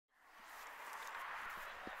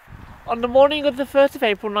On the morning of the 1st of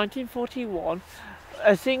April 1941,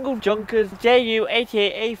 a single Junkers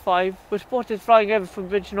Ju-88A5 was spotted flying over from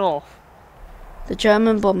Bridge North. The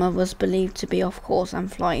German bomber was believed to be off course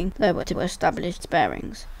and flying lower to establish its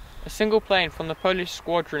bearings. A single plane from the Polish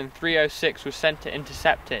Squadron 306 was sent to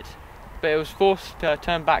intercept it, but it was forced to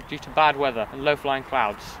turn back due to bad weather and low-flying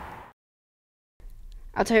clouds.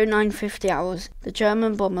 At 09:50 hours, the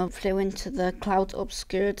German bomber flew into the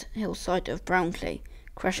cloud-obscured hillside of Brown Clee,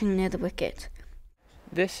 crashing near the wicket.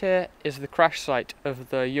 This here is the crash site of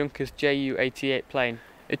the Junkers Ju-88 plane.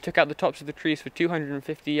 It took out the tops of the trees for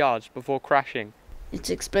 250 yards before crashing. It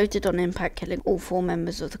exploded on impact, killing all 4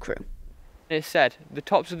 members of the crew. It is said the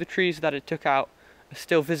tops of the trees that it took out are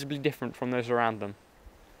still visibly different from those around them.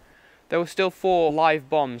 There were still 4 live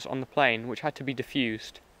bombs on the plane which had to be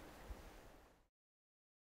defused.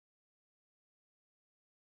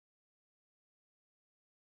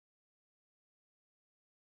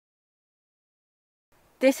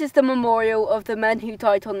 This is the memorial of the men who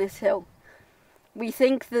died on this hill. We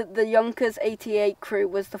think that the Junkers 88 crew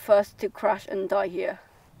was the first to crash and die here.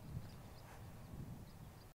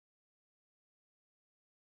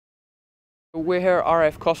 We're here at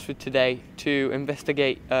RAF Cosford today to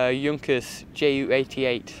investigate Junkers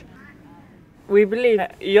Ju-88. We believe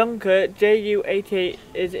that Junker Ju-88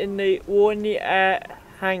 is in the War in the Air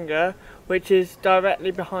hangar, which is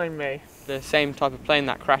directly behind me. The same type of plane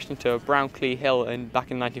that crashed into Brown Clee Hill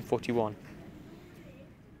back in 1941.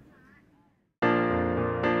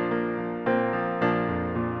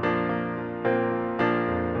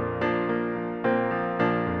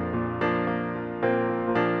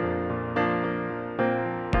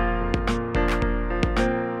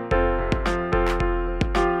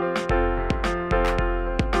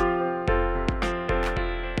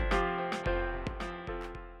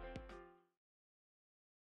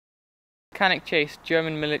 Mechanic Chase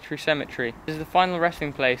German Military Cemetery is the final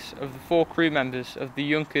resting place of the 4 crew members of the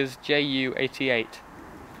Junkers Ju-88.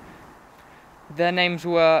 Their names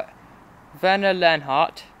were Werner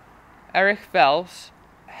Lehnhardt, Erich Wels,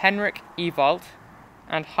 Henrik Ewald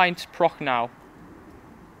and Heinz Prochnow.